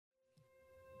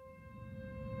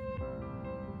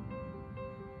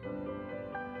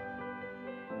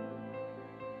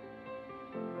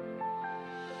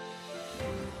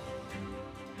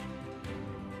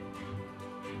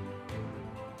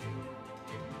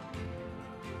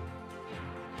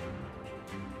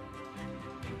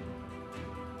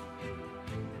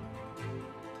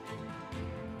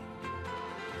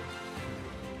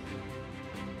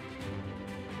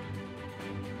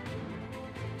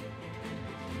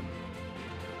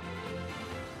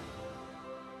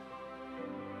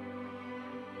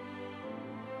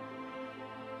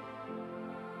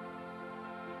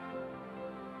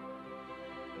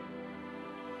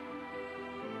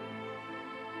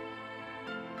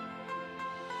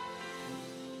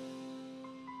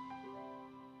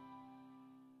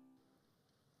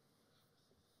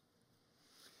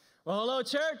Well, hello,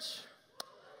 church.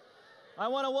 I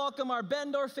want to welcome our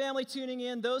Bendorf family tuning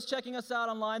in, those checking us out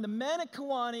online, the men at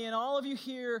Kiwani, and all of you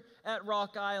here at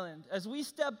Rock Island, as we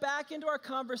step back into our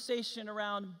conversation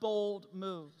around bold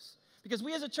moves. Because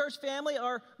we as a church family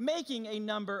are making a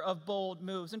number of bold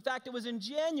moves. In fact, it was in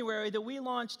January that we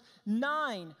launched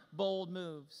 9 bold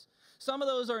moves. Some of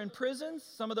those are in prisons,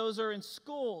 some of those are in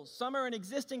schools, some are in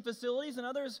existing facilities, and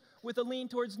others with a lean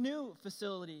towards new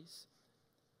facilities.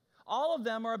 All of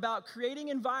them are about creating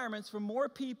environments for more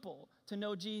people to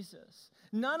know Jesus.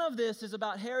 None of this is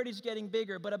about Heritage getting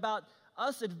bigger, but about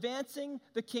us advancing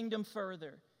the kingdom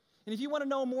further. And if you want to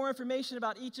know more information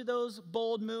about each of those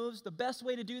bold moves, the best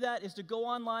way to do that is to go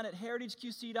online at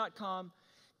heritageqc.com,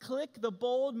 click the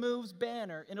Bold Moves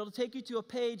banner, and it'll take you to a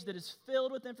page that is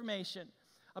filled with information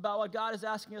about what God is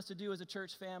asking us to do as a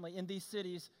church family in these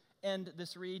cities and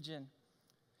this region.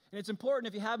 And it's important,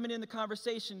 if you haven't been in the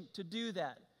conversation, to do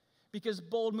that, because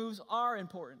bold moves are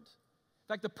important.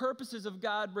 In fact, the purposes of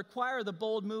God require the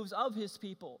bold moves of his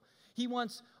people. He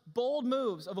wants bold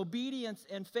moves of obedience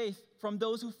and faith from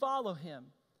those who follow him.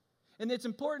 And it's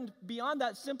important beyond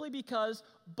that simply because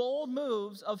bold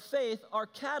moves of faith are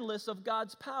catalysts of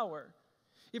God's power.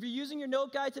 If you're using your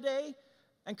note guide today,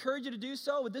 I encourage you to do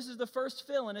so, but this is the first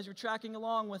fill-in as you're tracking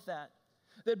along with that.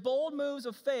 That bold moves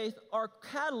of faith are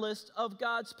catalysts of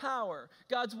God's power.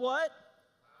 God's what?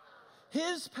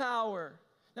 His power.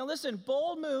 Now listen,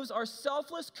 bold moves are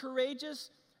selfless, courageous,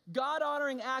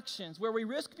 God-honoring actions where we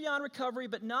risk beyond recovery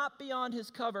but not beyond his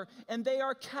cover. And they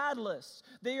are catalysts.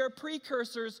 They are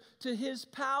precursors to his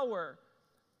power.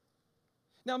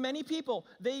 Now many people,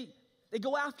 they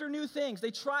go after new things.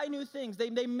 They try new things. They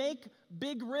make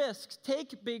big risks,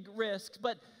 take big risks.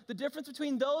 But the difference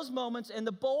between those moments and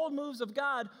the bold moves of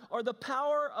God are the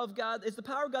power of God, is the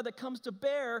power of God that comes to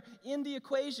bear in the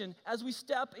equation as we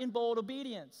step in bold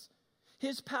obedience.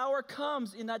 His power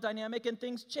comes in that dynamic and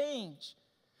things change.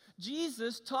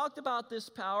 Jesus talked about this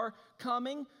power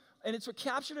coming, and it's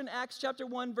captured in Acts chapter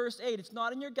 1, verse 8. It's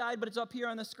not in your guide, but it's up here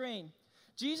on the screen.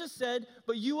 Jesus said,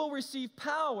 "But you will receive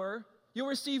power." You'll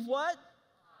receive what?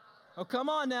 Oh, come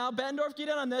on now. Bendorf, get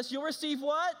in on this. You'll receive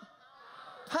what?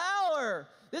 Power.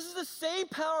 This is the same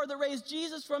power that raised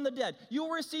Jesus from the dead. You'll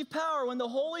receive power when the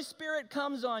Holy Spirit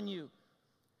comes on you.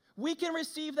 We can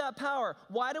receive that power.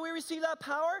 Why do we receive that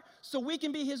power? So we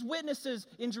can be his witnesses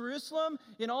in Jerusalem,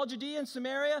 in all Judea and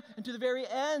Samaria, and to the very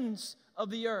ends of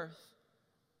the earth.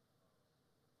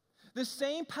 The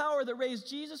same power that raised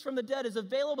Jesus from the dead is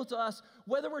available to us,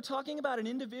 whether we're talking about an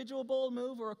individual bold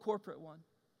move or a corporate one.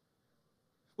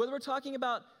 Whether we're talking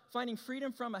about finding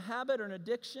freedom from a habit or an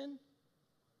addiction,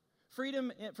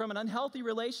 freedom from an unhealthy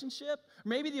relationship, or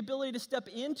maybe the ability to step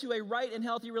into a right and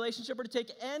healthy relationship or to take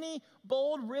any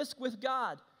bold risk with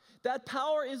God. That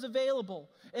power is available.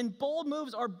 And bold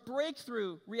moves are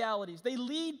breakthrough realities. They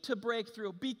lead to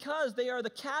breakthrough because they are the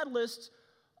catalysts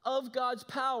of God's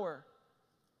power.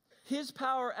 His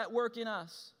power at work in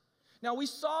us. Now, we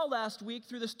saw last week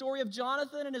through the story of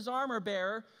Jonathan and his armor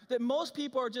bearer that most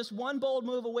people are just one bold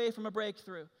move away from a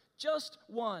breakthrough. Just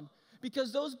one.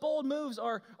 Because those bold moves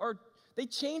they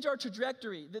change our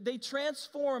trajectory. They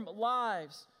transform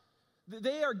lives.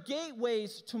 They are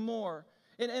gateways to more.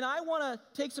 And I want to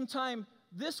take some time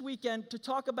this weekend to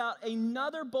talk about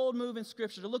another bold move in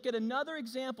Scripture, to look at another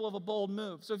example of a bold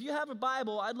move. So if you have a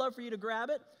Bible, I'd love for you to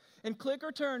grab it and click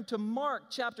or turn to Mark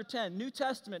chapter 10, New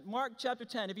Testament, Mark chapter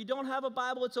 10. If you don't have a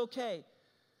Bible, it's okay.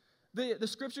 The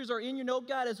Scriptures are in your note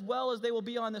guide as well as they will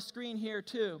be on the screen here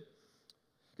too.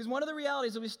 Because one of the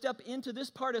realities as we step into this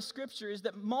part of Scripture is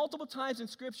that multiple times in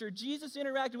Scripture, Jesus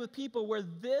interacted with people where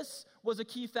this was a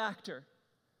key factor.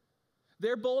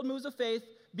 Their bold moves of faith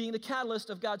being the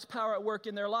catalyst of God's power at work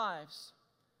in their lives.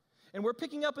 And we're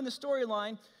picking up in the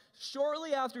storyline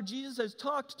shortly after Jesus has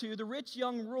talked to the rich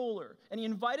young ruler. And he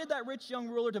invited that rich young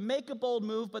ruler to make a bold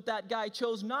move, but that guy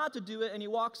chose not to do it, and he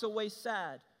walks away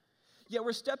sad. Yet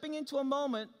we're stepping into a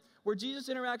moment where Jesus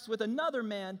interacts with another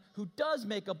man who does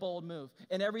make a bold move,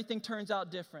 and everything turns out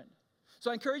different.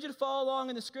 So I encourage you to follow along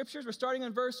in the Scriptures. We're starting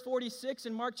in verse 46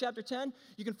 in Mark chapter 10.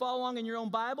 You can follow along in your own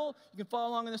Bible. You can follow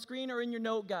along on the screen or in your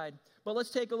note guide. But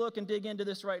let's take a look and dig into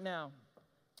this right now.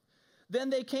 Then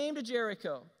they came to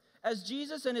Jericho. As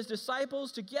Jesus and his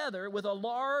disciples together with a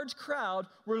large crowd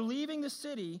were leaving the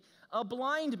city, a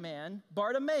blind man,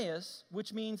 Bartimaeus,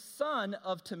 which means son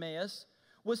of Timaeus,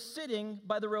 was sitting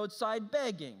by the roadside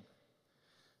begging.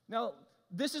 Now,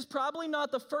 this is probably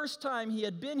not the first time he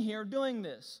had been here doing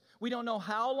this. We don't know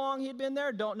how long he had been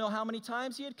there, don't know how many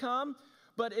times he had come,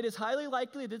 but it is highly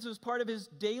likely this was part of his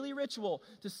daily ritual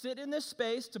to sit in this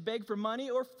space to beg for money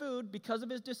or food because of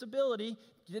his disability.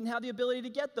 He didn't have the ability to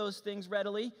get those things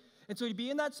readily. And so he'd be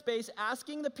in that space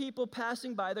asking the people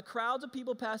passing by, the crowds of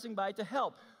people passing by, to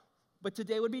help. But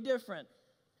today would be different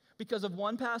because of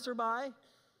one passerby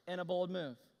and a bold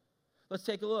move. Let's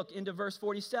take a look into verse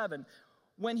 47.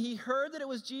 When he heard that it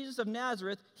was Jesus of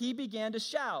Nazareth, he began to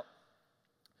shout.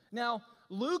 Now,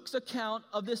 Luke's account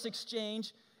of this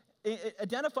exchange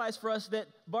identifies for us that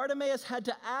Bartimaeus had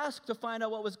to ask to find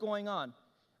out what was going on.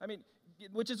 I mean,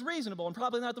 which is reasonable, and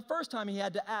probably not the first time he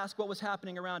had to ask what was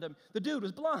happening around him. The dude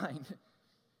was blind.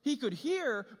 He could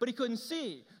hear, but he couldn't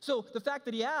see. So the fact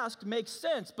that he asked makes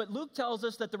sense, but Luke tells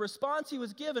us that the response he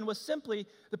was given was simply,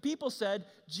 the people said,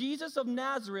 Jesus of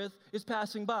Nazareth is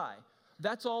passing by.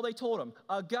 That's all they told him.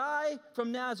 A guy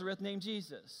from Nazareth named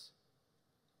Jesus.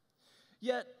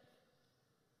 Yet,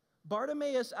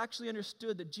 Bartimaeus actually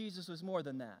understood that Jesus was more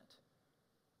than that.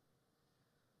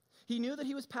 He knew that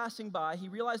he was passing by. He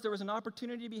realized there was an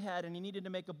opportunity to be had, and he needed to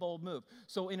make a bold move.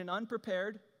 So in an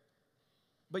unprepared,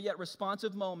 but yet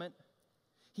responsive moment,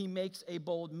 he makes a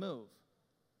bold move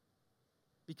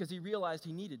because he realized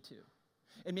he needed to.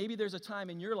 And maybe there's a time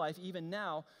in your life, even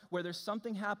now, where there's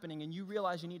something happening and you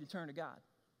realize you need to turn to God.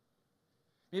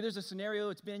 Maybe there's a scenario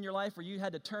that's been in your life where you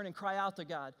had to turn and cry out to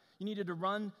God. You needed to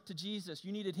run to Jesus.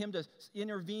 You needed him to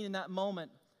intervene in that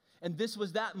moment. And this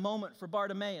was that moment for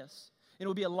Bartimaeus. And it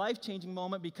will be a life-changing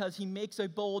moment because he makes a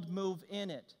bold move in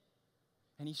it.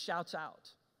 And he shouts out.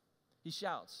 He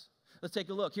shouts. Let's take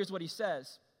a look. Here's what he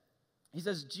says. He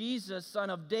says, Jesus, son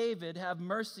of David, have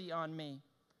mercy on me.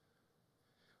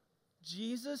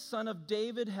 Jesus, son of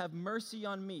David, have mercy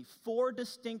on me. 4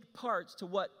 distinct parts to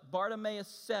what Bartimaeus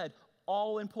said.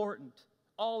 All important.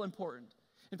 All important.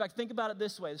 In fact, think about it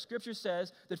this way. The scripture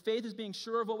says that faith is being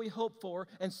sure of what we hope for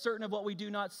and certain of what we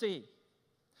do not see.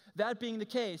 That being the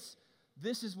case,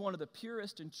 this is one of the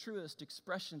purest and truest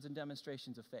expressions and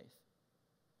demonstrations of faith.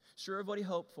 Sure of what he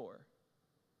hoped for,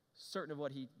 certain of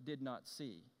what he did not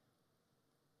see.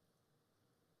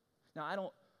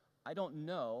 Now, I don't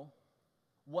know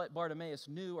what Bartimaeus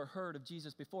knew or heard of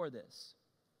Jesus before this.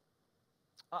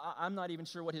 I'm not even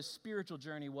sure what his spiritual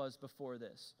journey was before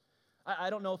this.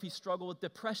 I don't know if he struggled with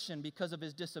depression because of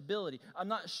his disability. I'm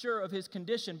not sure of his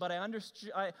condition, but I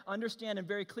understand and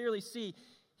very clearly see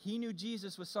he knew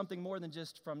Jesus was something more than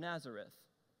just from Nazareth.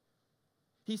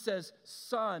 He says,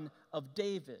 son of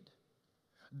David.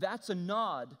 That's a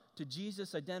nod to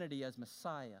Jesus' identity as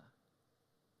Messiah.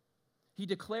 He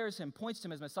declares him, points to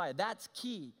him as Messiah. That's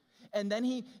key. And then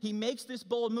he makes this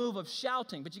bold move of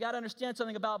shouting. But you got to understand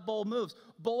something about bold moves.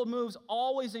 Bold moves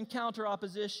always encounter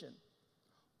opposition.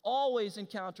 Always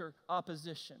encounter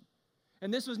opposition.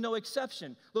 And this was no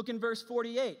exception. Look in verse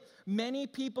 48. Many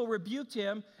people rebuked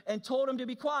him and told him to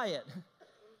be quiet.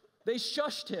 They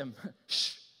shushed him.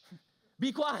 Shh,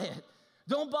 be quiet.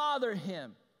 Don't bother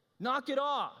him. Knock it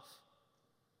off.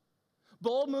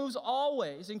 Bold moves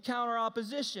always encounter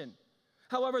opposition.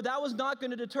 However, that was not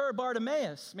going to deter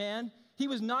Bartimaeus, man. He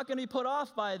was not going to be put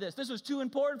off by this. This was too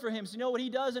important for him. So you know what he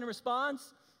does in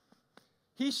response?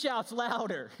 He shouts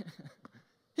louder.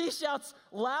 He shouts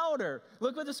louder.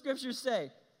 Look what the scriptures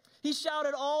say. He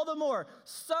shouted all the more,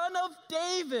 Son of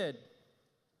David.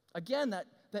 Again,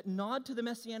 that nod to the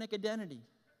messianic identity.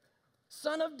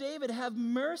 Son of David, have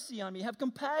mercy on me. Have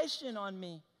compassion on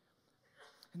me.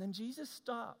 And then Jesus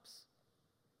stops.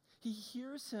 He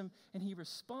hears him and he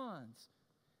responds,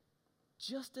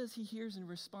 just as he hears and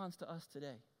responds to us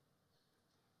today.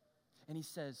 And he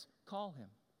says, call him.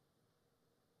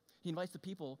 He invites the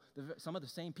people, some of the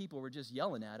same people were just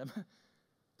yelling at him,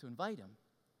 to invite him.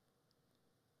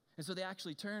 And so they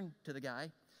actually turn to the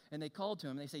guy and they called to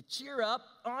him and they say, cheer up,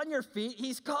 on your feet,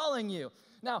 he's calling you.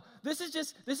 Now, this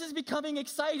is becoming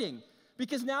exciting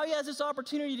because now he has this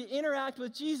opportunity to interact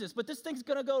with Jesus. But this thing's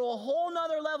going to go to a whole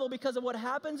nother level because of what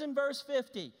happens in verse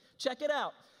 50. Check it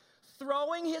out.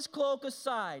 Throwing his cloak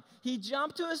aside, he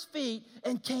jumped to his feet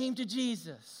and came to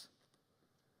Jesus.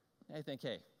 And I think,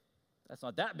 hey, that's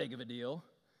not that big of a deal.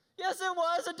 Yes, it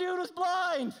was. The dude was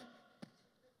blind.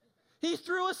 He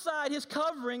threw aside his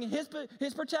covering,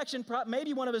 his protection,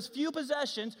 maybe one of his few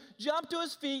possessions, jumped to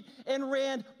his feet, and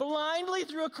ran blindly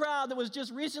through a crowd that was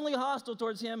just recently hostile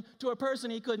towards him to a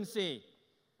person he couldn't see.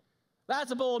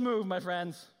 That's a bold move, my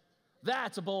friends.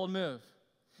 That's a bold move.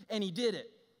 And he did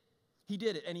it. He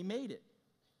did it, and he made it.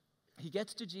 He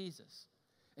gets to Jesus,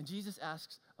 and Jesus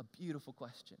asks a beautiful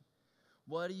question.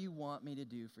 What do you want me to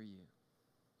do for you?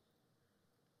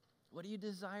 What do you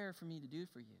desire for me to do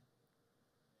for you?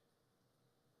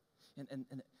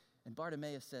 And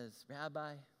Bartimaeus says,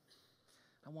 Rabbi,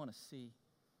 I want to see.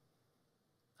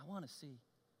 I want to see.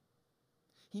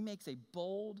 He makes a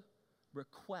bold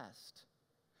request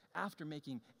after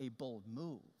making a bold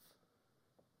move.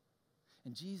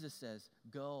 And Jesus says,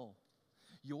 go.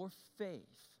 Your faith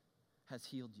has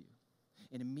healed you.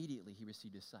 And immediately he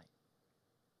received his sight.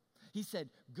 He said,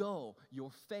 go,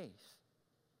 your faith,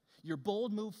 your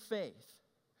bold move faith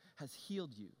has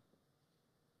healed you.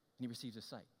 And he receives his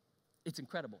sight. It's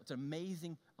incredible. It's an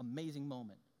amazing, amazing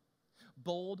moment.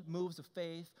 Bold moves of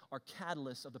faith are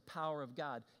catalysts of the power of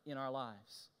God in our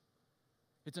lives.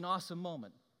 It's an awesome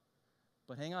moment.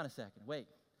 But hang on a second. Wait,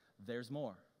 there's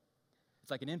more. It's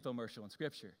like an infomercial in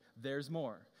Scripture. There's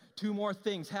more. 2 more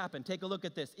things happen. Take a look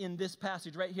at this. In this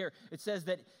passage right here, it says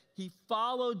that he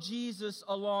followed Jesus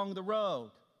along the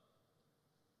road.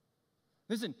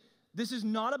 Listen, this is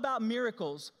not about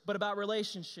miracles, but about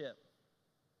relationship.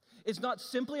 It's not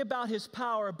simply about his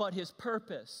power, but his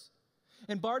purpose.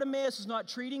 And Bartimaeus was not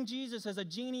treating Jesus as a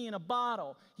genie in a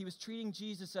bottle. He was treating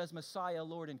Jesus as Messiah,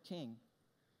 Lord, and King.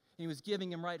 And he was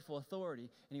giving him rightful authority,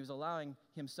 and he was allowing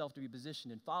himself to be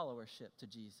positioned in followership to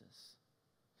Jesus.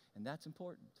 And that's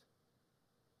important.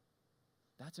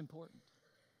 That's important.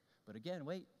 But again,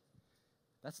 wait,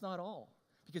 that's not all.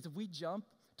 Because if we jump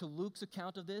to Luke's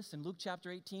account of this, in Luke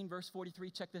chapter 18, verse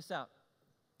 43, check this out.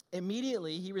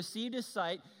 Immediately, he received his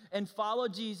sight and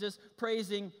followed Jesus,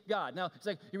 praising God. Now, it's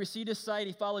like he received his sight,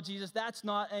 he followed Jesus. That's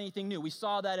not anything new. We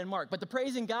saw that in Mark. But the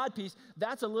praising God piece,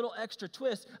 that's a little extra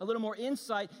twist, a little more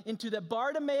insight into that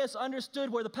Bartimaeus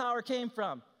understood where the power came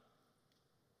from.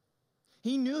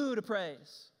 He knew who to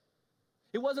praise.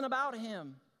 It wasn't about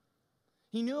him.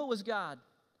 He knew it was God.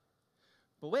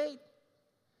 But wait,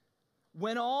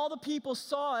 when all the people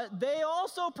saw it, they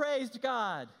also praised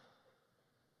God.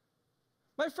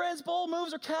 My friends, bold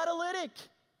moves are catalytic.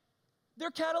 They're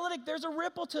catalytic. There's a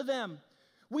ripple to them.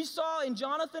 We saw in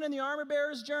Jonathan and the armor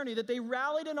bearer's journey that they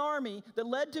rallied an army that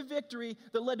led to victory,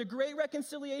 that led to great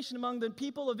reconciliation among the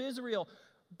people of Israel.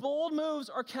 Bold moves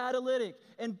are catalytic,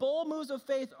 and bold moves of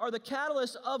faith are the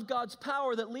catalyst of God's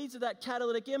power that leads to that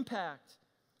catalytic impact.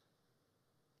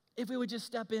 If we would just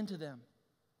step into them.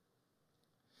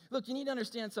 Look, you need to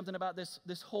understand something about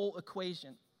this whole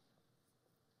equation.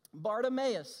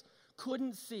 Bartimaeus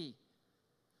couldn't see,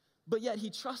 but yet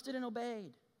he trusted and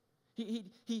obeyed.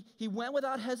 He went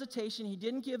without hesitation. He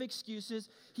didn't give excuses.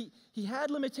 He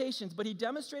had limitations, but he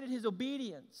demonstrated his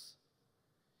obedience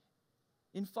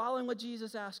in following what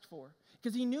Jesus asked for,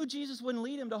 because he knew Jesus wouldn't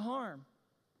lead him to harm.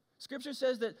 Scripture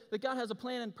says that God has a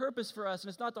plan and purpose for us, and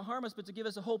it's not to harm us, but to give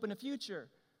us a hope in the future.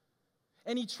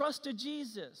 And he trusted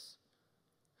Jesus.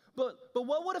 But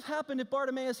what would have happened if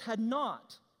Bartimaeus had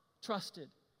not trusted?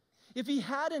 If he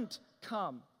hadn't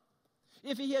come?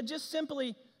 If he had just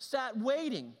simply sat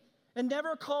waiting and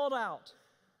never called out?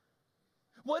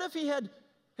 What if he had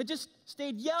just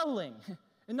stayed yelling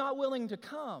and not willing to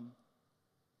come?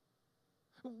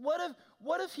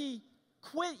 What if he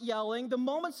quit yelling the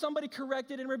moment somebody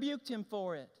corrected and rebuked him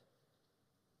for it?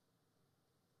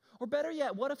 Or better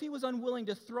yet, what if he was unwilling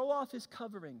to throw off his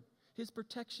covering, his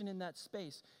protection in that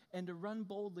space, and to run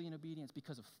boldly in obedience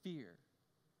because of fear?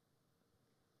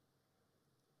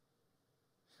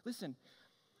 Listen,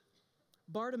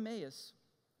 Bartimaeus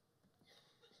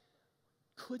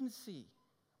couldn't see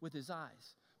with his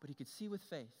eyes, but he could see with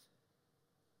faith.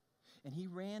 And he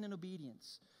ran in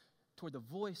obedience toward the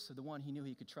voice of the one he knew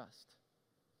he could trust.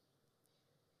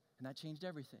 And that changed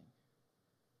everything.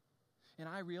 And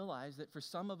I realize that for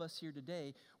some of us here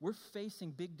today, we're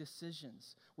facing big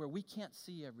decisions where we can't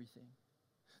see everything.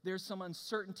 There's some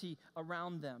uncertainty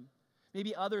around them.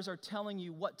 Maybe others are telling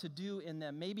you what to do in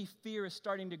them. Maybe fear is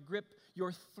starting to grip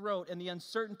your throat, and the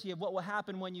uncertainty of what will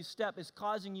happen when you step is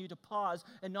causing you to pause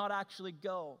and not actually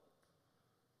go.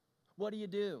 What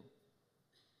do?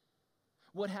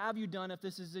 What have you done if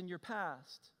this is in your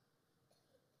past?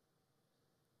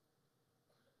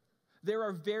 There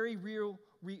are very real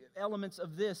elements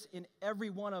of this in every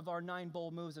one of our 9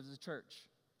 bold moves as a church.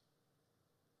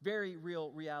 Very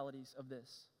real realities of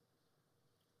this.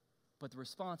 But the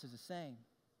response is the same.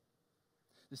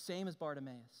 The same as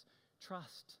Bartimaeus.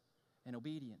 Trust and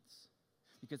obedience.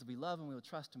 Because if we love him, we will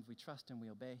trust him. If we trust him, we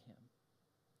obey him.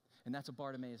 And that's what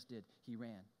Bartimaeus did. He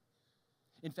ran.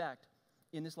 In fact,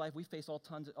 in this life, we face all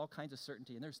kinds of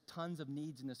certainty. And there's tons of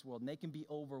needs in this world. And they can be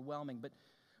overwhelming.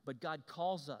 But God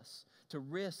calls us to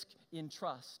risk in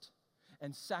trust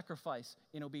and sacrifice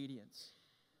in obedience.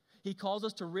 He calls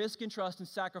us to risk and trust and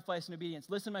sacrifice and obedience.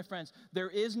 Listen, my friends, there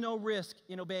is no risk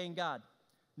in obeying God.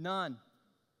 None.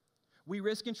 We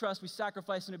risk and trust, we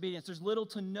sacrifice in obedience. There's little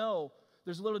to no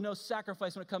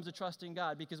sacrifice when it comes to trusting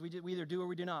God, because we either do or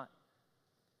we do not.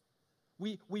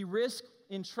 We risk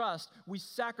in trust, we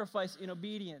sacrifice in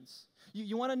obedience.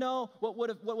 You want to know what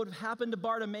would have happened to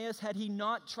Bartimaeus had he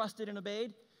not trusted and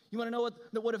obeyed? You want to know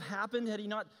what would have happened had he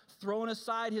not thrown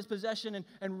aside his possession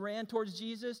and ran towards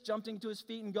Jesus, jumping to his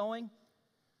feet and going?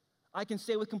 I can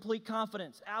say with complete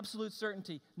confidence, absolute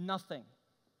certainty, nothing.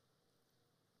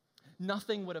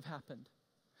 Nothing would have happened.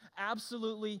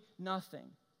 Absolutely nothing.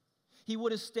 He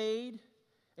would have stayed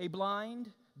a blind,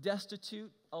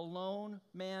 destitute, alone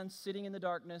man sitting in the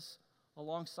darkness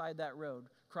alongside that road,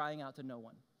 crying out to no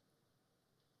one.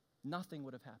 Nothing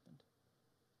would have happened.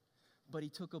 But he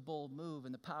took a bold move,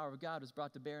 and the power of God was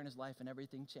brought to bear in his life, and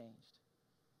everything changed.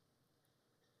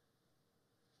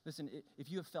 Listen,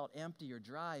 if you have felt empty or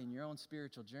dry in your own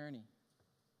spiritual journey,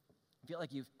 you feel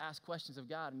like you've asked questions of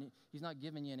God and he's not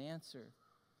giving you an answer,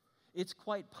 it's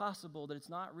quite possible that it's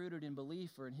not rooted in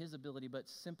belief or in his ability, but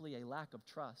simply a lack of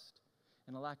trust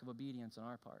and a lack of obedience on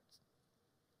our parts.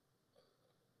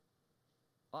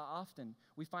 Often,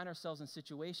 we find ourselves in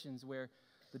situations where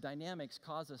the dynamics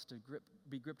cause us to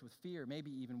be gripped with fear, maybe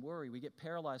even worry. We get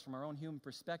paralyzed from our own human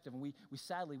perspective, and we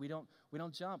sadly, we don't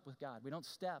jump with God. We don't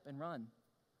step and run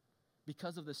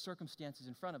because of the circumstances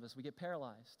in front of us. We get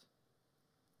paralyzed.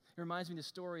 It reminds me of the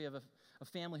story of a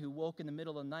family who woke in the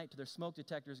middle of the night to their smoke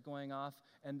detectors going off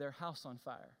and their house on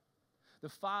fire. The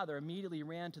father immediately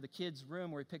ran to the kids'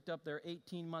 room where he picked up their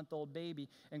 18-month-old baby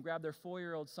and grabbed their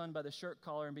 4-year-old son by the shirt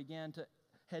collar and began to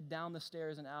head down the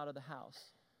stairs and out of the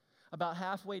house. About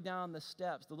halfway down the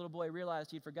steps, the little boy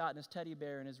realized he'd forgotten his teddy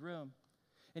bear in his room.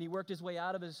 And he worked his way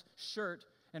out of his shirt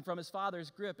and from his father's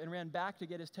grip and ran back to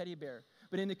get his teddy bear.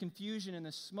 But in the confusion and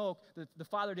the smoke, the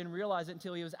father didn't realize it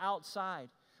until he was outside.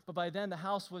 But by then, the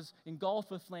house was engulfed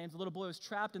with flames. The little boy was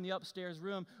trapped in the upstairs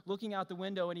room, looking out the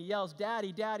window, and he yells,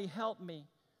 "Daddy, Daddy, help me."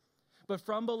 But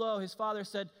from below, his father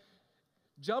said,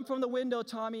 "Jump from the window,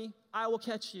 Tommy. I will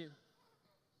catch you."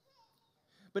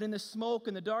 But in the smoke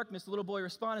and the darkness, the little boy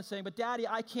responded saying, "But Daddy,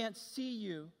 I can't see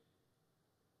you."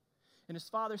 And his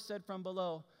father said from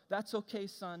below, "That's okay,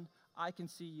 son. I can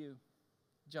see you.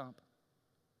 Jump."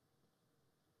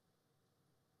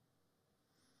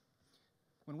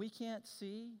 When we can't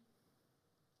see,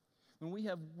 when we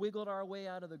have wiggled our way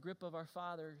out of the grip of our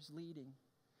Father's leading,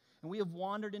 and we have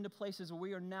wandered into places where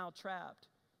we are now trapped,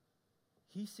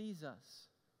 he sees us.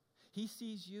 He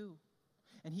sees you.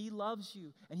 And he loves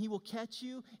you, and he will catch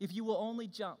you if you will only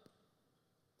jump.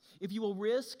 If you will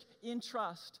risk in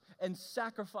trust and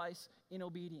sacrifice in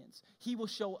obedience. He will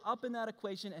show up in that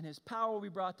equation, and his power will be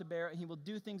brought to bear, and he will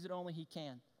do things that only he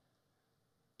can.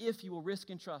 If you will risk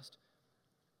in trust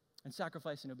and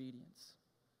sacrifice in obedience.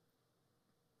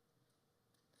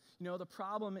 You know, the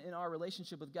problem in our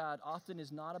relationship with God often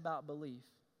is not about belief,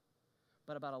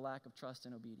 but about a lack of trust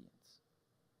and obedience.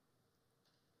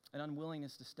 An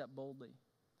unwillingness to step boldly.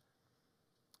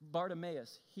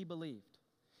 Bartimaeus, he believed.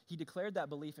 He declared that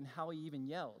belief in how he even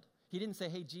yelled. He didn't say,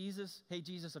 hey, Jesus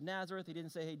of Nazareth. He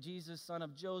didn't say, hey, Jesus, son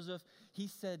of Joseph. He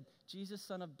said, Jesus,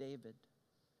 son of David.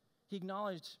 He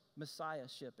acknowledged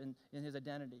messiahship in his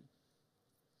identity.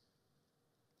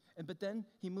 But then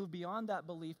he moved beyond that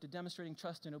belief to demonstrating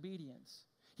trust and obedience.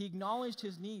 He acknowledged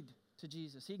his need to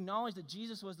Jesus. He acknowledged that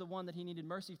Jesus was the one that he needed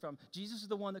mercy from. Jesus is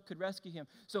the one that could rescue him.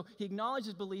 So he acknowledged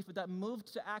his belief, but that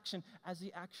moved to action as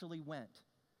he actually went.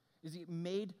 As he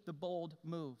made the bold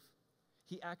move.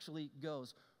 He actually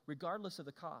goes, regardless of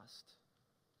the cost.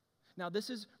 Now, this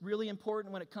is really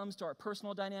important when it comes to our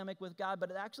personal dynamic with God,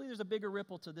 but actually there's a bigger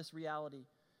ripple to this reality.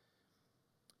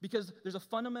 Because there's a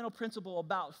fundamental principle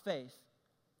about faith.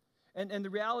 And the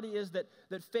reality is that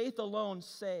faith alone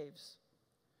saves.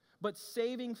 But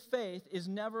saving faith is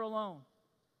never alone.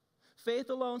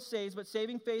 Faith alone saves, but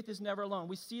saving faith is never alone.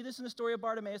 We see this in the story of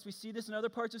Bartimaeus. We see this in other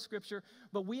parts of Scripture.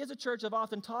 But we as a church have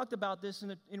often talked about this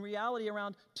in reality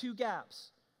around two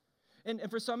gaps. And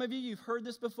for some of you, you've heard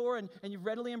this before and you've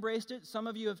readily embraced it. Some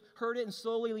of you have heard it and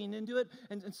slowly leaned into it.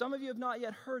 And some of you have not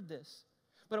yet heard this.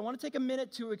 But I want to take a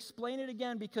minute to explain it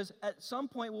again, because at some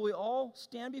point when we all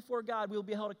stand before God, we will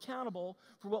be held accountable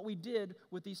for what we did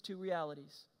with these two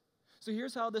realities. So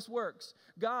here's how this works.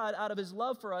 God, out of his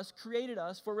love for us, created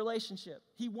us for relationship.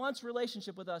 He wants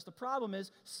relationship with us. The problem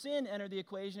is sin entered the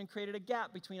equation and created a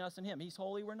gap between us and him. He's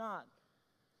holy, we're not.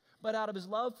 But out of his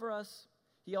love for us,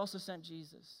 he also sent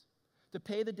Jesus to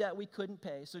pay the debt we couldn't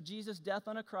pay. So Jesus' death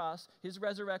on a cross, his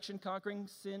resurrection, conquering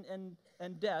sin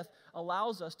and death,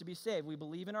 allows us to be saved. We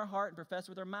believe in our heart and profess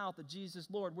with our mouth that Jesus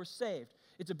is Lord. We're saved.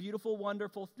 It's a beautiful,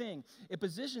 wonderful thing. It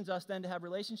positions us then to have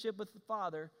relationship with the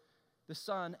Father, the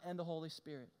Son, and the Holy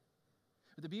Spirit.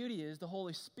 But the beauty is the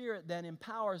Holy Spirit then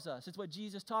empowers us. It's what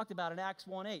Jesus talked about in Acts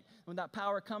 1:8, when that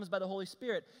power comes by the Holy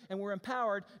Spirit. And we're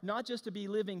empowered not just to be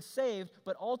living saved,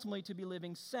 but ultimately to be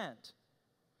living sent.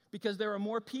 Because there are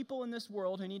more people in this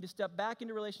world who need to step back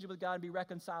into relationship with God and be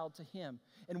reconciled to Him.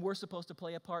 And we're supposed to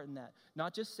play a part in that.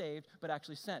 Not just saved, but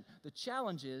actually sent. The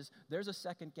challenge is there's a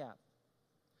second gap.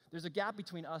 There's a gap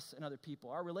between us and other people.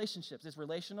 Our relationships, it's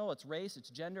relational, it's race, it's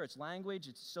gender, it's language,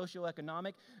 it's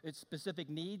socioeconomic, it's specific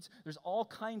needs. There's all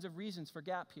kinds of reasons for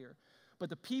gap here. But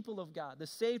the people of God, the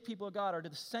saved people of God, are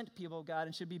the sent people of God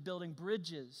and should be building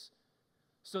bridges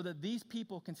so that these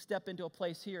people can step into a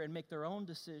place here and make their own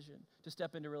decision to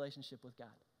step into relationship with God.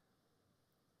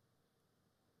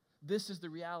 This is the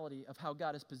reality of how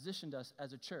God has positioned us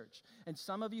as a church. And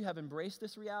some of you have embraced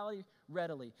this reality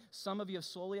readily. Some of you have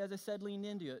slowly, as I said, leaned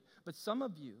into it. But some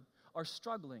of you are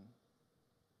struggling.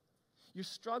 You're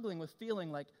struggling with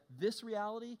feeling like this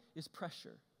reality is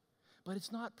pressure. But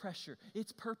it's not pressure,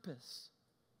 it's purpose.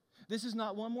 This is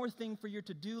not one more thing for your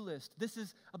to-do list. This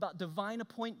is about divine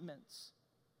appointments.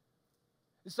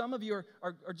 Some of you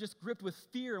are just gripped with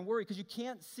fear and worry because you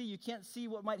can't see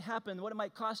what might happen, what it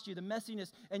might cost you, the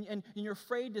messiness, and you're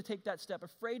afraid to take that step,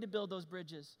 afraid to build those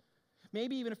bridges.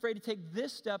 Maybe even afraid to take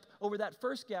this step over that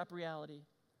first gap reality.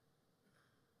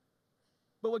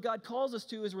 But what God calls us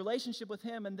to is relationship with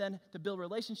Him and then to build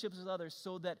relationships with others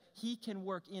so that He can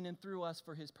work in and through us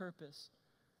for His purpose.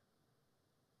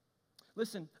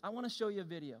 Listen, I want to show you a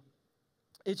video.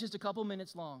 It's just a couple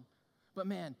minutes long, but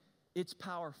man, it's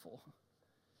powerful.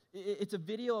 It's a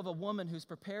video of a woman who's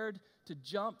prepared to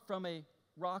jump from a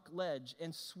rock ledge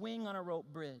and swing on a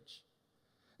rope bridge.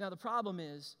 Now, the problem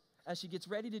is, as she gets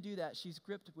ready to do that, she's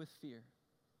gripped with fear,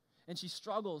 and she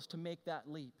struggles to make that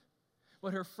leap.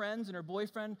 But her friends and her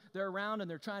boyfriend, they're around, and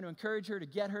they're trying to encourage her to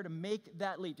get her to make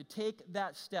that leap, to take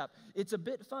that step. It's a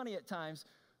bit funny at times,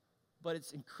 but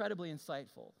it's incredibly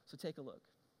insightful. So take a look.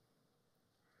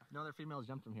 No other females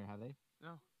jumped from here, have they?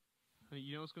 No. I mean,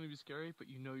 you know it's going to be scary,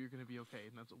 but you know you're going to be okay,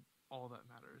 and that's all that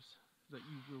matters, that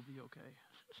you will be okay.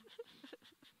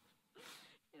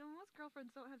 You know, most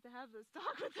girlfriends don't have to have this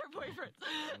talk with their boyfriends.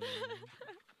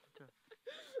 Okay.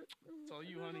 It's all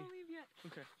you, honey. Don't leave yet.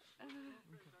 Okay.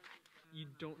 You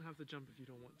don't have to jump if you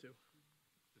don't want to.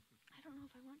 I don't know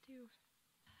if I want to.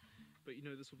 But you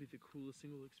know this will be the coolest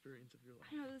single experience of your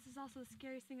life. I know, this is also the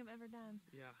scariest thing I've ever done.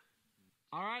 Yeah.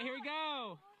 All right, here we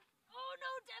go. Oh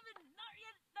no, Devin! Not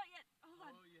yet, not yet. Hold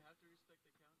on. Oh, you have to respect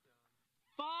the countdown.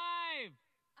 5.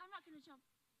 I'm not gonna jump.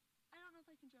 I don't know if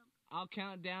I can jump. I'll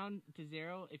count down to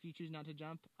 0. If you choose not to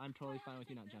jump, I'm totally fine with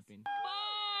you not jumping.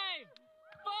 5,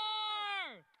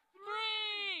 4,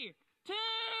 3, 2,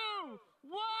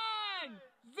 1,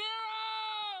 0.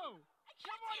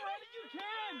 Come on, honey, you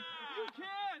can! You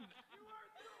can! You are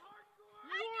so hardcore!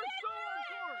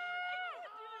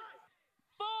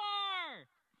 4,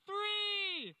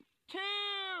 3,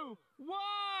 2, 1,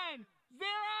 0.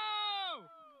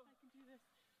 I can do this.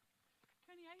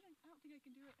 Kenny, I don't think I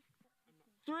can do it.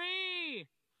 3,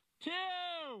 2,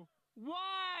 1, 0.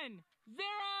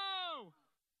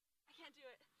 I can't do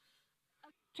it.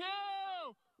 2,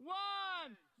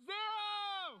 1, 0.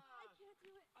 I can't do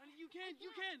it. Honey, you can!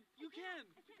 You can! You can!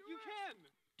 You can!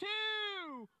 2,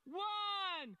 1, 0.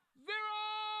 I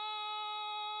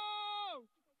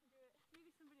think I can do it.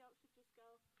 Maybe somebody else should just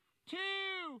go. 2,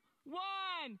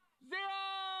 1, 0.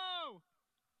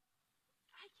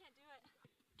 I can't do it.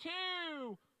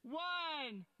 2,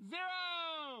 1, 0.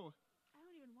 I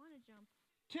don't even want to jump.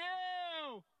 2,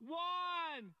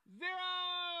 1, 0.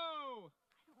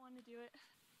 I don't want to do it.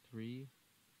 3,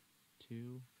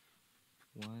 2,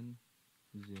 1,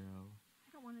 0. I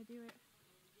don't want to do it.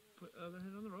 Put the other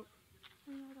hand on the rope.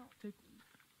 No, I don't. Take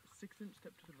a 6-inch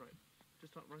step to the right.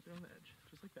 Just not right there on the edge.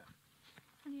 Just like that.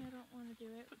 Honey, I don't want to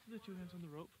do it. Put the 2 hands on the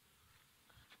rope.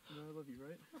 You know I love you,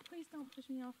 right? No, please don't push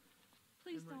me off.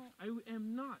 Please I'm don't. right. I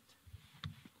am not.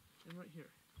 I'm right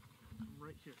here. I'm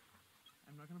right here.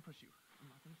 I'm not going to push you. I'm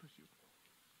not going to push you.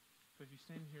 But if you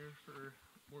stand here for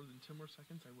more than 10 more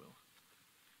seconds, I will.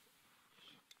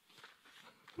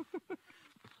 3,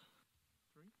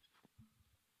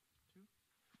 2.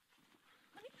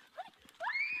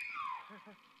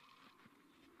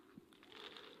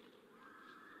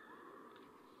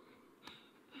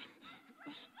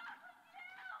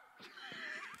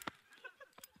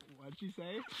 What'd she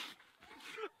say?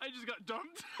 I just got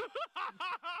dumped.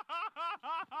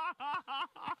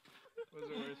 Was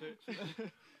it worth it?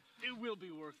 It will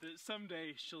be worth it.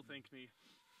 Someday she'll thank me.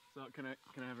 So can I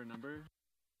have her number?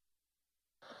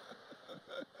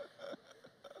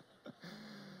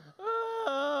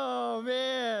 Oh,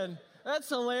 man. That's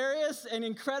hilarious and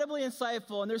incredibly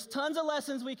insightful. And there's tons of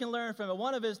lessons we can learn from it.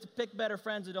 One of it is to pick better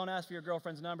friends who don't ask for your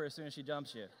girlfriend's number as soon as she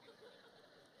jumps you.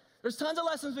 There's tons of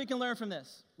lessons we can learn from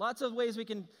this. Lots of ways we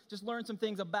can just learn some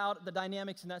things about the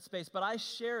dynamics in that space. But I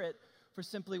share it for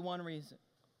simply one reason.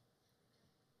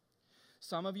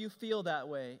 Some of you feel that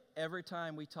way every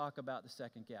time we talk about the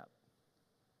second gap.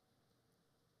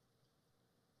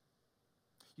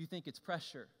 You think it's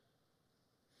pressure.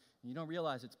 You don't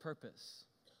realize it's purpose.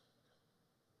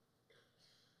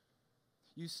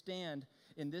 You stand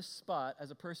in this spot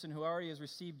as a person who already has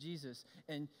received Jesus,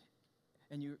 and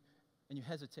you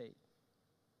hesitate.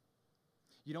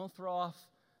 You don't throw off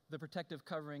the protective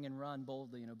covering and run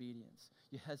boldly in obedience.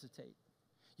 You hesitate.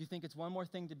 You think it's one more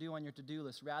thing to do on your to-do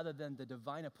list rather than the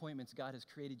divine appointments God has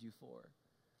created you for.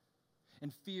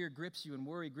 And fear grips you and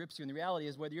worry grips you. And the reality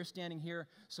is, whether you're standing here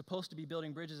supposed to be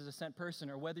building bridges as a sent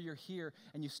person, or whether you're here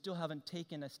and you still haven't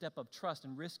taken a step of trust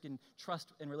and risk and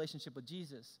trust in relationship with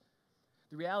Jesus,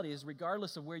 the reality is,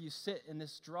 regardless of where you sit in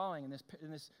this drawing, in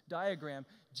this diagram,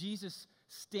 Jesus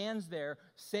stands there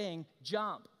saying,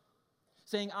 jump.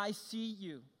 Saying, I see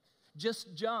you.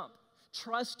 Just jump.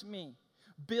 Trust me.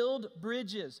 Build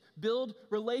bridges. Build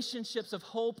relationships of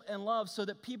hope and love so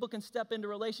that people can step into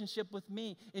relationship with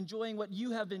me, enjoying what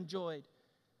you have enjoyed.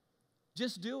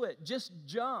 Just do it. Just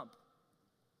jump.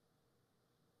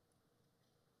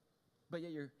 But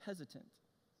yet you're hesitant,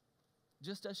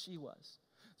 just as she was.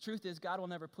 The truth is, God will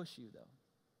never push you, though.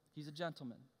 He's a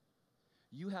gentleman.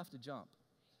 You have to jump.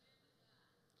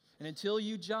 And until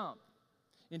you jump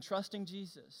in trusting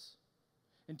Jesus,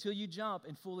 until you jump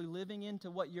in fully living into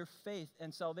what your faith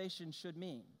and salvation should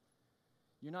mean,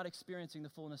 you're not experiencing the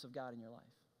fullness of God in your life.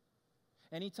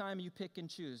 Anytime you pick and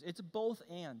choose, it's both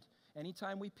and.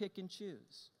 Anytime we pick and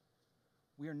choose,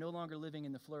 we are no longer living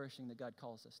in the flourishing that God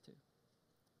calls us to.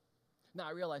 Now,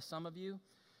 I realize some of you,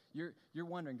 you're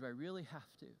wondering, do I really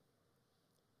have to?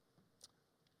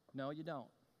 No, you don't.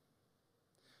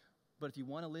 But if you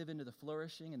want to live into the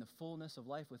flourishing and the fullness of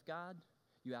life with God,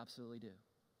 you absolutely do.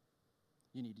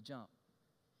 You need to jump,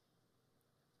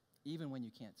 even when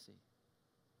you can't see.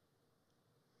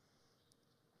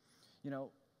 You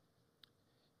know,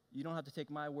 you don't have to take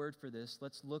my word for this.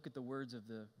 Let's look at the words of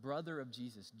the brother of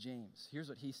Jesus, James. Here's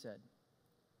what he said.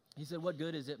 He said, what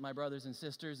good is it, my brothers and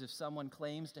sisters, if someone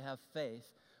claims to have faith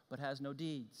but has no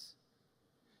deeds?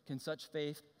 Can such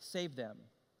faith save them?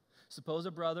 Suppose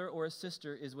a brother or a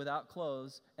sister is without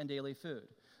clothes and daily food.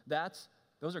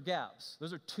 Those are gaps.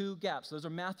 Those are two gaps. Those are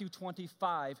Matthew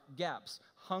 25 gaps,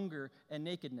 hunger and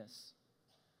nakedness.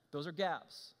 Those are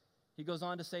gaps. He goes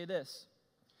on to say this.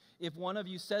 If one of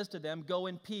you says to them, go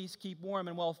in peace, keep warm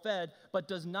and well fed, but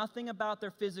does nothing about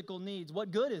their physical needs, what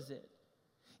good is it?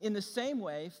 In the same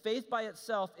way, faith by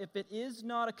itself, if it is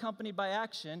not accompanied by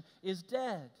action, is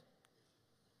dead.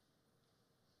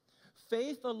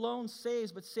 Faith alone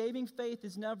saves, but saving faith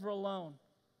is never alone.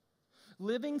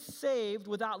 Living saved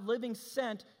without living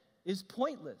sent is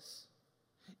pointless.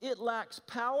 It lacks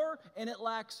power and it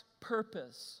lacks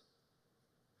purpose.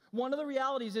 One of the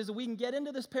realities is that we can get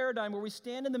into this paradigm where we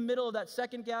stand in the middle of that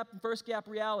second gap and first gap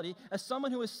reality as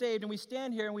someone who is saved, and we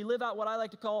stand here and we live out what I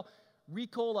like to call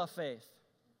Ricola faith.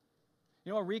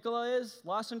 You know what Ricola is?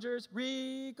 Lozenges?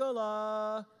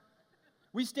 Ricola.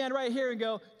 We stand right here and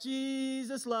go,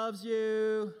 Jesus loves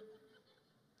you.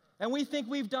 And we think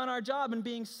we've done our job in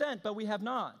being sent, but we have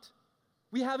not.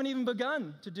 We haven't even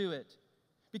begun to do it.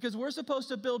 Because we're supposed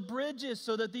to build bridges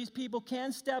so that these people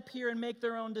can step here and make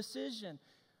their own decision.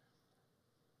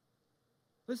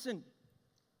 Listen,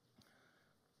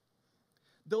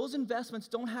 those investments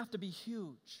don't have to be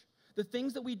huge. The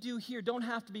things that we do here don't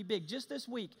have to be big. Just this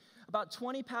week, about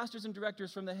 20 pastors and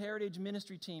directors from the Heritage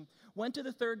Ministry team went to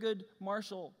the Thurgood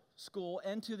Marshall School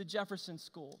and to the Jefferson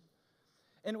School.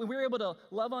 And we were able to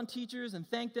love on teachers and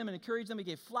thank them and encourage them. We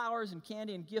gave flowers and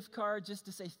candy and gift cards just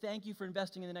to say thank you for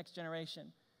investing in the next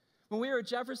generation. When we were at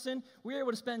Jefferson, we were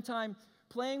able to spend time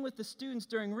playing with the students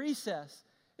during recess.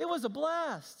 It was a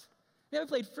blast. Yeah, we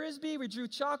played Frisbee, we drew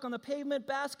chalk on the pavement,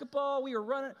 basketball, we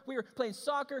were playing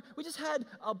soccer. We just had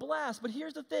a blast. But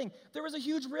here's the thing, there was a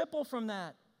huge ripple from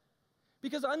that.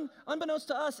 Because unbeknownst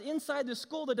to us, inside the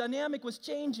school, the dynamic was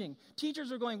changing. Teachers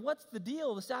were going, what's the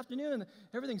deal this afternoon?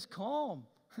 Everything's calm.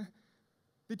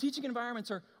 The teaching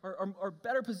environments are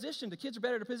better positioned. The kids are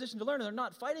better positioned to learn, and they're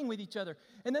not fighting with each other.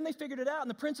 And then they figured it out, and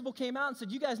the principal came out and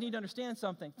said, you guys need to understand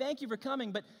something. Thank you for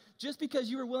coming, but just because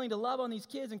you were willing to love on these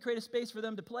kids and create a space for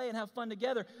them to play and have fun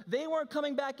together, they weren't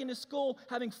coming back into school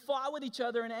having fought with each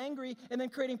other and angry and then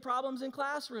creating problems in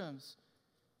classrooms.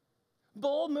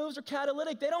 Bold moves are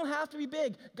catalytic. They don't have to be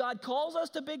big. God calls us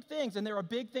to big things, and there are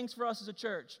big things for us as a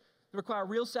church that require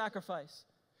real sacrifice.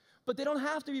 But they don't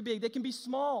have to be big. They can be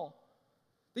small.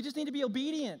 They just need to be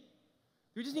obedient.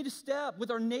 We just need to step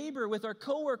with our neighbor, with our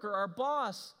coworker, our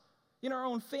boss, in our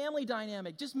own family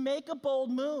dynamic. Just make a bold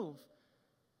move.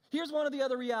 Here's one of the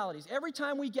other realities. Every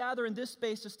time we gather in this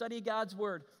space to study God's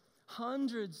Word,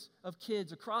 hundreds of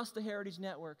kids across the Heritage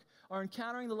Network are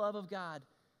encountering the love of God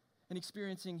and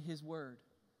experiencing His Word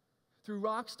through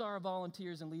rock star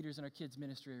volunteers and leaders in our kids'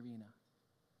 ministry arena.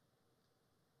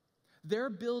 They're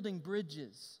building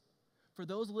bridges for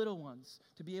those little ones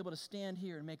to be able to stand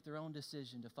here and make their own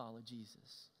decision to follow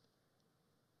Jesus.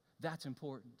 That's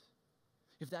important.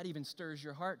 If that even stirs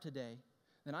your heart today,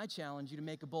 then I challenge you to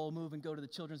make a bold move and go to the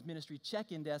children's ministry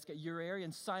check-in desk at your area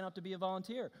and sign up to be a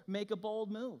volunteer. Make a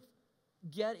bold move.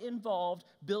 Get involved,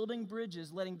 building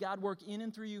bridges, letting God work in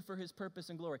and through you for His purpose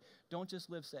and glory. Don't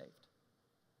just live saved.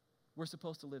 We're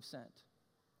supposed to live sent.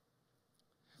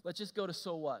 Let's just go to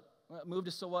so what. Move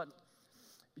to so what,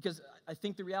 because I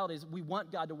think the reality is we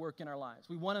want God to work in our lives.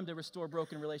 We want Him to restore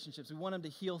broken relationships. We want Him to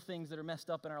heal things that are messed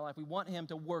up in our life. We want Him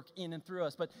to work in and through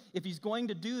us. But if He's going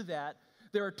to do that,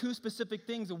 there are two specific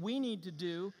things that we need to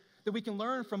do that we can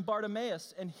learn from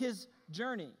Bartimaeus and his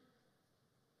journey.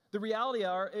 The reality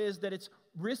is that it's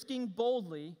risking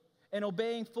boldly and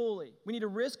obeying fully. We need to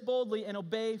risk boldly and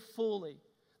obey fully.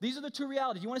 These are the two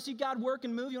realities. You want to see God work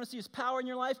and move? You want to see His power in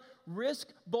your life? Risk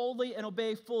boldly and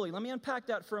obey fully. Let me unpack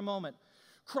that for a moment.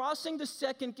 Crossing the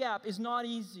second gap is not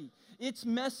easy. It's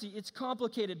messy. It's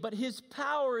complicated. But His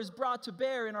power is brought to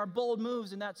bear in our bold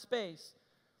moves in that space.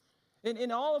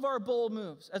 In all of our bold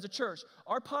moves as a church,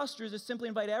 our posture is to simply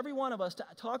invite every one of us to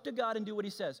talk to God and do what He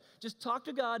says. Just talk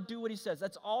to God, do what He says.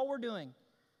 That's all we're doing.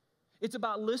 It's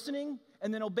about listening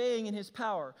and then obeying in His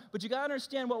power. But you got to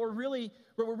understand what we're really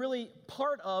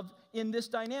part of in this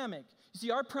dynamic. You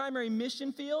see, our primary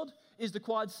mission field is the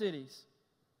Quad Cities.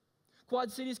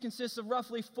 Quad Cities consists of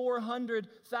roughly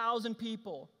 400,000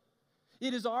 people.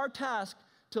 It is our task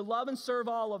to love and serve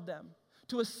all of them,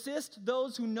 to assist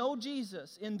those who know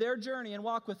Jesus in their journey and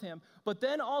walk with Him, but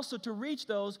then also to reach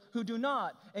those who do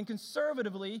not. And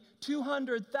conservatively,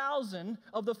 200,000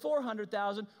 of the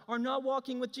 400,000 are not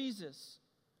walking with Jesus.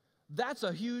 That's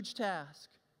a huge task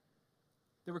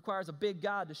that requires a big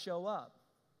God to show up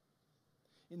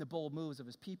in the bold moves of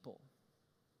His people.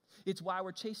 It's why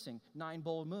we're chasing 9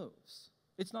 bold moves.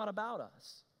 It's not about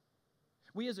us.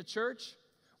 We as a church,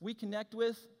 we connect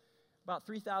with about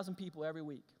 3,000 people every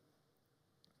week.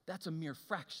 That's a mere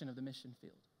fraction of the mission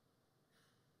field.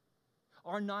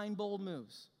 Our 9 bold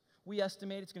moves, we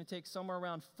estimate it's going to take somewhere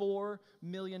around $4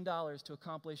 million to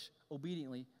accomplish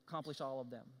all of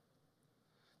them.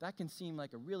 That can seem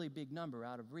like a really big number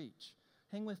out of reach.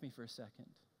 Hang with me for a second.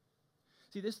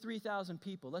 See, this 3,000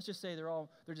 people, let's just say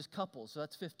they're just couples, so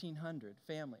that's 1,500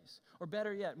 families. Or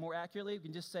better yet, more accurately, we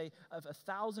can just say of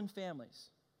 1,000 families.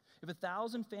 If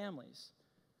 1,000 families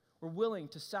were willing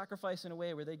to sacrifice in a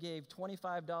way where they gave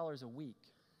 $25 a week,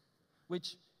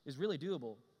 which is really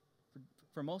doable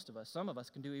for most of us. Some of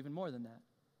us can do even more than that.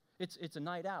 It's a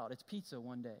night out. It's pizza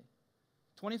one day.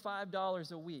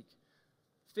 $25 a week,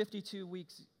 52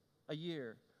 weeks a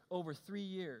year, over 3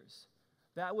 years.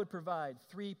 That would provide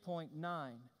 $3.9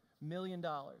 million.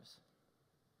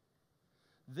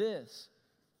 This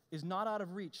is not out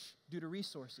of reach due to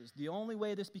resources. The only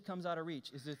way this becomes out of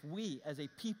reach is if we, as a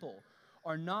people,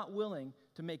 are not willing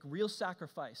to make real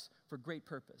sacrifice for great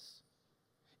purpose.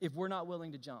 If we're not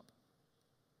willing to jump.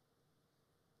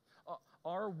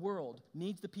 Our world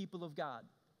needs the people of God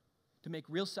to make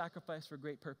real sacrifice for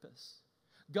great purpose.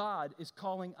 God is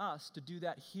calling us to do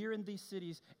that here in these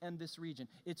cities and this region.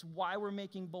 It's why we're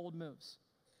making bold moves.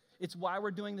 It's why we're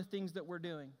doing the things that we're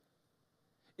doing.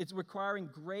 It's requiring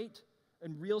great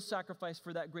and real sacrifice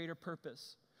for that greater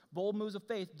purpose. Bold moves of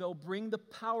faith, though, bring the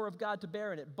power of God to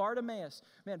bear in it.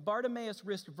 Bartimaeus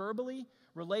risked verbally,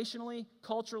 relationally,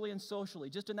 culturally, and socially,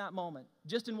 just in that moment,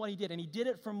 just in what he did. And he did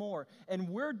it for more. And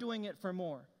we're doing it for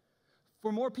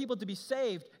more people to be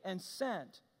saved and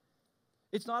sent.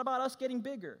 It's not about us getting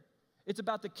bigger. It's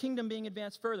about the kingdom being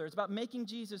advanced further. It's about making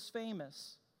Jesus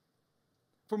famous.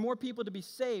 For more people to be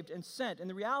saved and sent. And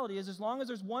the reality is, as long as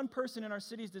there's one person in our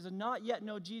cities that does not yet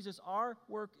know Jesus, our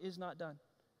work is not done.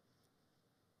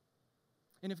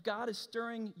 And if God is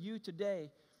stirring you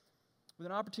today with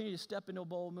an opportunity to step into a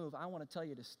bold move, I want to tell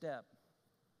you to step.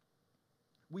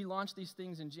 We launched these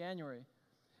things in January,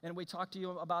 and we talked to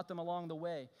you about them along the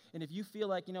way. And if you feel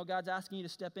like, God's asking you to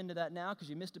step into that now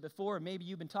because you missed it before, or maybe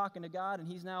you've been talking to God and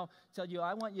He's now telling you,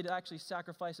 I want you to actually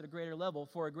sacrifice at a greater level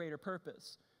for a greater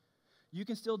purpose. You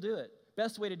can still do it.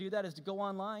 Best way to do that is to go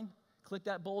online, click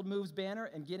that Bold Moves banner,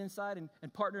 and get inside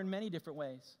and partner in many different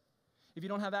ways. If you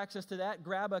don't have access to that,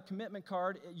 grab a commitment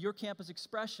card, your campus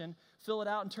expression, fill it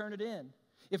out and turn it in.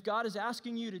 If God is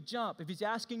asking you to jump, if He's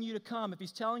asking you to come, if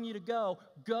He's telling you to go,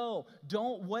 go.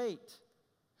 Don't wait.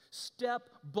 Step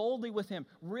boldly with Him.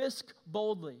 Risk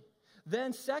boldly.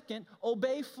 Then second,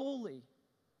 obey fully.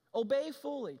 Obey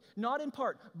fully, not in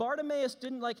part. Bartimaeus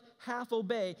didn't like half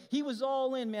obey. He was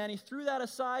all in, man. He threw that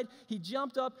aside. He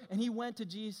jumped up and he went to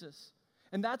Jesus.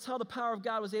 And that's how the power of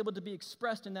God was able to be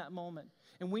expressed in that moment.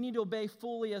 And we need to obey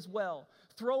fully as well.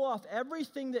 Throw off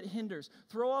everything that hinders.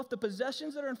 Throw off the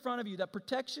possessions that are in front of you, that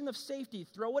protection of safety.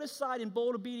 Throw it aside in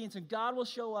bold obedience, and God will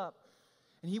show up.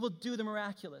 And he will do the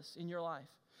miraculous in your life.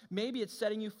 Maybe it's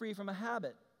setting you free from a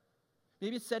habit.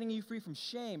 Maybe it's setting you free from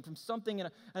shame, from something in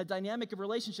a dynamic of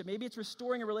relationship. Maybe it's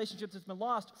restoring a relationship that's been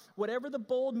lost. Whatever the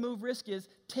bold move risk is,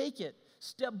 take it.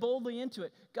 Step boldly into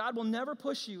it. God will never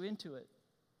push you into it.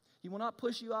 He will not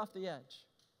push you off the edge.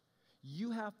 You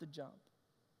have to jump.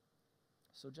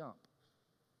 So jump.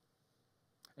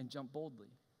 And jump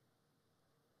boldly.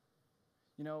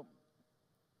 You know,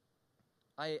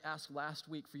 I asked last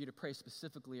week for you to pray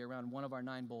specifically around one of our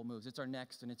 9 bold moves. It's our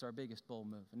next and it's our biggest bold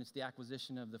move. And it's the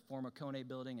acquisition of the former Kone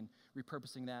building and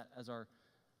repurposing that as our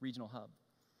regional hub.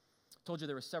 I told you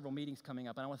there were several meetings coming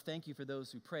up, and I want to thank you for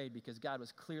those who prayed, because God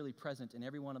was clearly present in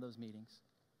every one of those meetings.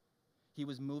 He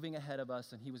was moving ahead of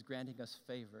us, and he was granting us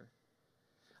favor.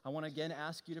 I want to again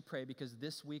ask you to pray, because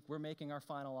this week we're making our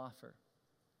final offer.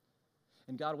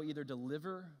 And God will either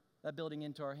deliver that building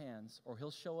into our hands, or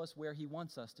he'll show us where he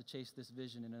wants us to chase this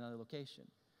vision in another location.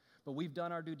 But we've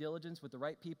done our due diligence with the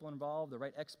right people involved, the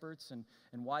right experts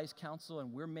and wise counsel,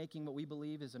 and we're making what we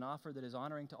believe is an offer that is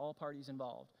honoring to all parties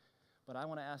involved. But I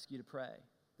want to ask you to pray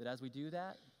that as we do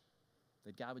that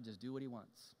God would just do what he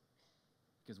wants.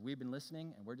 Because we've been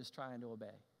listening, and we're just trying to obey.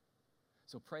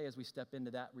 So pray as we step into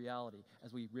that reality,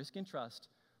 as we risk and trust,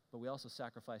 but we also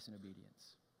sacrifice in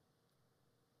obedience.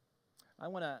 I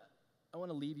want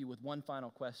to leave you with one final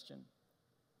question.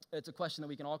 It's a question that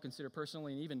we can all consider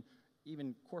personally and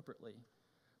even corporately.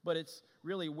 But it's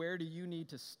really, where do you need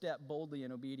to step boldly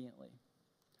and obediently?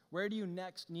 Where do you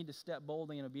next need to step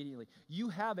boldly and obediently? You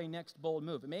have a next bold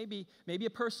move. It may be a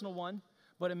personal one,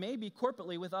 but it may be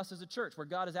corporately with us as a church. Where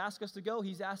God has asked us to go,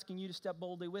 he's asking you to step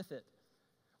boldly with it.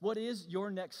 What is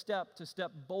your next step to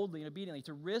step boldly and obediently?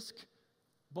 To risk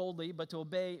boldly, but to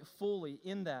obey fully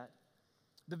in that.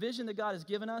 The vision that God has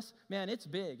given us, man, it's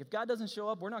big. If God doesn't show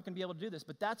up, we're not going to be able to do this.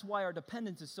 But that's why our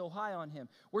dependence is so high on him.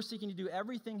 We're seeking to do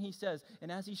everything he says.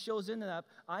 And as he shows into that,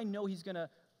 I know he's going to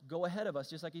go ahead of us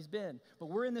just like he's been. But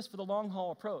we're in this for the long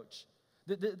haul approach.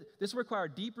 This will require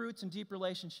deep roots and deep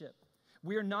relationship.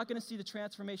 We are not going to see the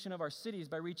transformation of our cities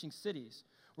by reaching cities.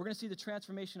 We're going to see the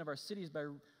transformation of our cities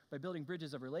by building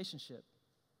bridges of relationship,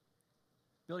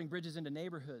 building bridges into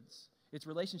neighborhoods. It's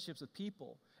relationships with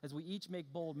people as we each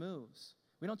make bold moves.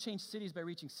 We don't change cities by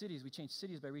reaching cities. We change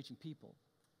cities by reaching people.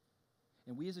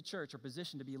 And we as a church are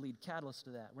positioned to be a lead catalyst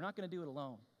to that. We're not going to do it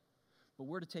alone, but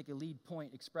we're to take a lead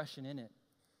point expression in it.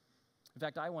 In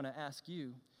fact, I want to ask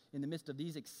you, in the midst of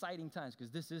these exciting times,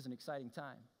 because this is an exciting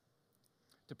time,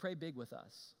 to pray big with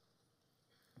us,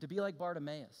 to be like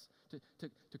Bartimaeus,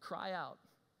 to cry out,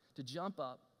 to jump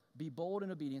up, be bold in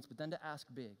obedience, but then to ask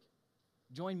big.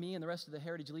 Join me and the rest of the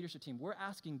Heritage leadership team. We're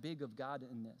asking big of God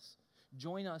in this.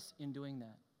 Join us in doing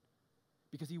that,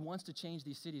 because he wants to change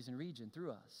these cities and region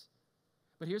through us.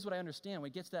 But here's what I understand.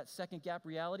 When it gets to that second gap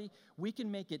reality, we can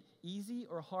make it easy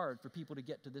or hard for people to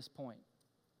get to this point.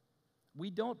 We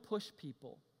don't push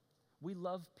people. We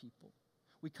love people.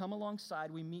 We come alongside.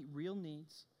 We meet real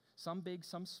needs, some big,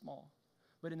 some small.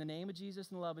 But in the name of Jesus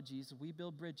and the love of Jesus, we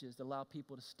build bridges that allow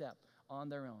people to step on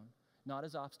their own, not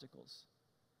as obstacles.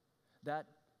 That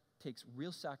takes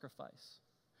real sacrifice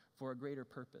for a greater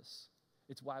purpose.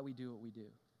 It's why we do what we do.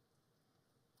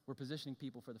 We're positioning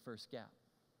people for the first gap.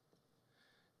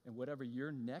 And whatever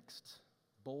your next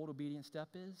bold, obedient step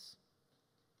is,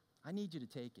 I need you to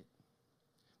take it.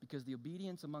 Because the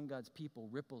obedience among God's people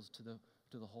ripples to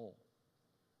the whole.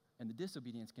 And the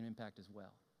disobedience can impact as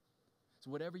well.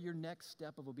 So whatever your next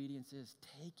step of obedience is,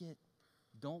 take it.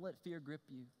 Don't let fear grip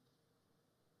you.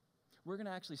 We're going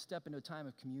to actually step into a time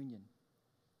of communion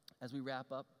as we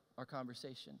wrap up our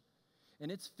conversation.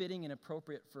 And it's fitting and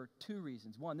appropriate for 2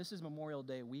 reasons. One, this is Memorial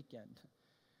Day weekend,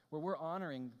 where we're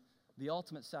honoring the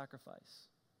ultimate sacrifice,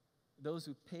 those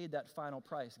who paid that final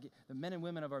price, the men and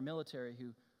women of our military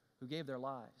who gave their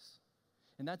lives.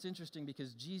 And that's interesting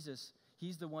because Jesus,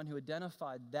 he's the one who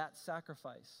identified that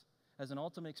sacrifice as an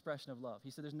ultimate expression of love.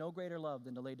 He said there's no greater love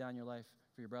than to lay down your life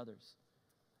for your brothers.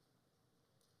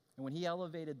 And when he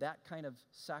elevated that kind of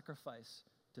sacrifice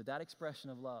to that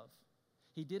expression of love,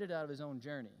 he did it out of his own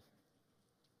journey.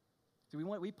 So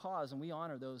we pause and we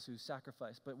honor those who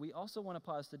sacrifice, but we also want to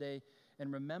pause today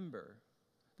and remember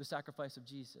the sacrifice of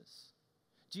Jesus.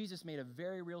 Jesus made a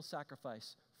very real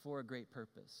sacrifice for a great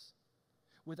purpose.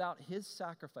 Without his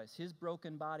sacrifice, his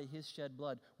broken body, his shed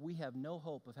blood, we have no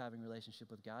hope of having a relationship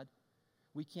with God.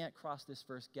 We can't cross this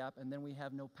first gap, and then we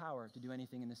have no power to do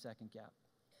anything in the second gap.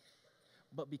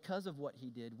 But because of what he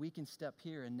did, we can step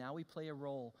here, and now we play a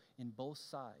role in both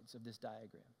sides of this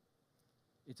diagram.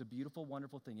 It's a beautiful,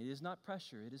 wonderful thing. It is not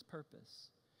pressure, it is purpose.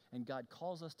 And God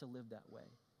calls us to live that way.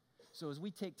 So as we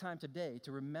take time today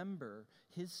to remember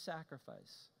his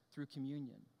sacrifice through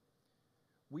communion,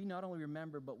 we not only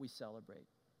remember, but we celebrate.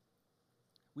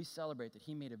 We celebrate that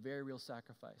he made a very real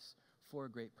sacrifice for a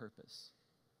great purpose.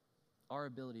 Our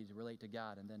ability to relate to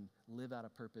God and then live out a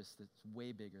purpose that's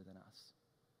way bigger than us.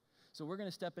 So we're going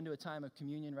to step into a time of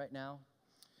communion right now.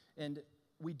 And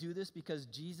we do this because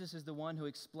Jesus is the one who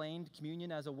explained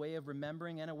communion as a way of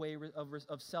remembering and a way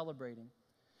of celebrating.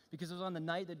 Because it was on the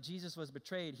night that Jesus was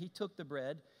betrayed, he took the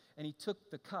bread and he took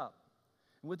the cup.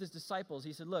 And with his disciples,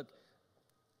 he said, look,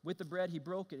 with the bread, he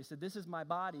broke it. He said, this is my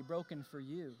body broken for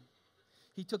you.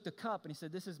 He took the cup and he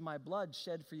said, this is my blood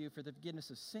shed for you for the forgiveness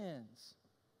of sins.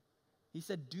 He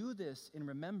said, do this in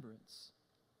remembrance.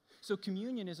 So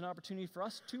communion is an opportunity for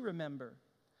us to remember,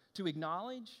 to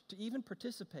acknowledge, to even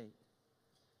participate,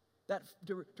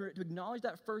 to acknowledge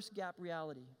that first gap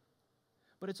reality.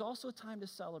 But it's also a time to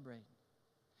celebrate.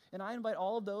 And I invite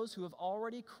all of those who have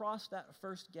already crossed that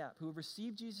first gap, who have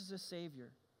received Jesus as Savior,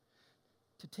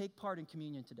 to take part in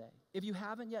communion today. If you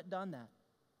haven't yet done that,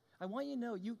 I want you to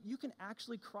know you can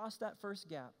actually cross that first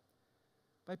gap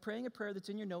by praying a prayer that's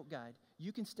in your note guide.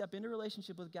 You can step into a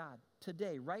relationship with God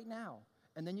today, right now,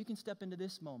 and then you can step into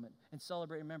this moment and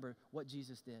celebrate and remember what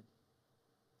Jesus did.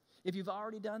 If you've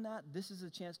already done that, this is a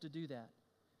chance to do that.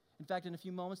 In fact, in a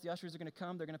few moments, the ushers are going to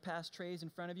come. They're going to pass trays in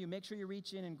front of you. Make sure you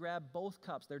reach in and grab both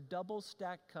cups. They're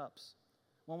double-stacked cups,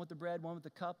 one with the bread, one with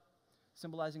the cup,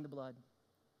 symbolizing the blood.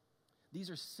 These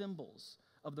are symbols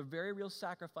of the very real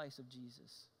sacrifice of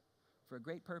Jesus for a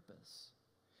great purpose.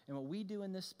 And what we do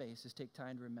in this space is take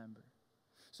time to remember.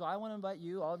 So I want to invite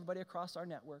you, everybody across our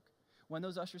network, when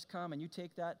those ushers come and you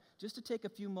take that, just to take a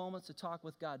few moments to talk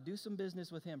with God. Do some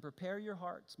business with him. Prepare your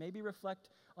hearts. Maybe reflect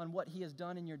on what he has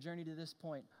done in your journey to this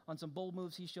point, on some bold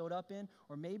moves he showed up in,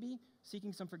 or maybe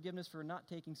seeking some forgiveness for not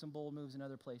taking some bold moves in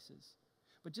other places.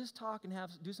 But just talk and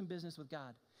do some business with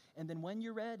God. And then when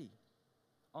you're ready,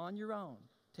 on your own,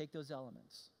 take those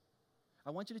elements. I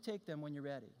want you to take them when you're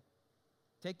ready.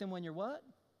 Take them when you're what?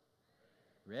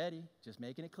 Ready. Just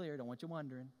making it clear. Don't want you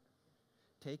wondering.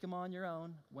 Take them on your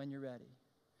own when you're ready.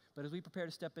 But as we prepare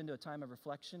to step into a time of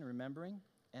reflection, remembering,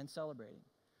 and celebrating,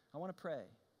 I want to pray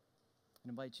and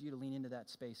invite you to lean into that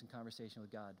space and conversation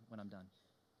with God when I'm done.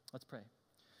 Let's pray.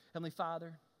 Heavenly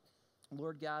Father,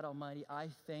 Lord God Almighty, I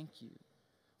thank you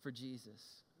for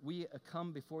Jesus. We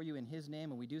come before you in his name,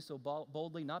 and we do so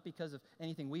boldly, not because of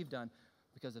anything we've done,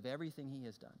 because of everything he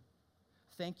has done.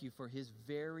 Thank you for his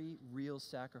very real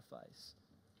sacrifice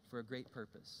for a great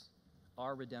purpose,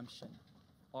 our redemption,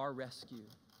 our rescue.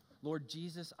 Lord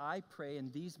Jesus, I pray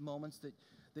in these moments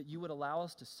that you would allow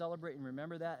us to celebrate and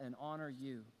remember that and honor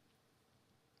you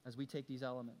as we take these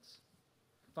elements.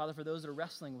 Father, for those that are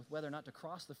wrestling with whether or not to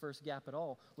cross the first gap at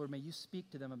all, Lord, may you speak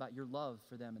to them about your love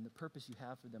for them and the purpose you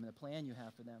have for them and the plan you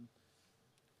have for them.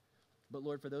 But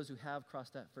Lord, for those who have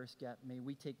crossed that first gap, may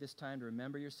we take this time to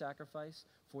remember your sacrifice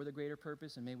for the greater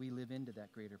purpose, and may we live into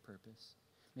that greater purpose.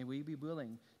 May we be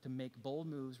willing to make bold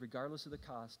moves regardless of the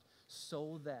cost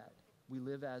so that we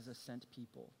live as a sent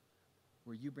people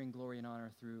where you bring glory and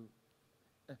honor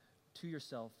to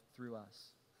yourself through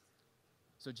us.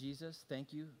 So Jesus,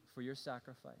 thank you for your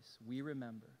sacrifice. We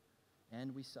remember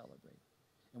and we celebrate.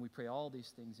 And we pray all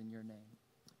these things in your name.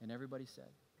 And everybody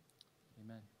said,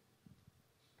 amen.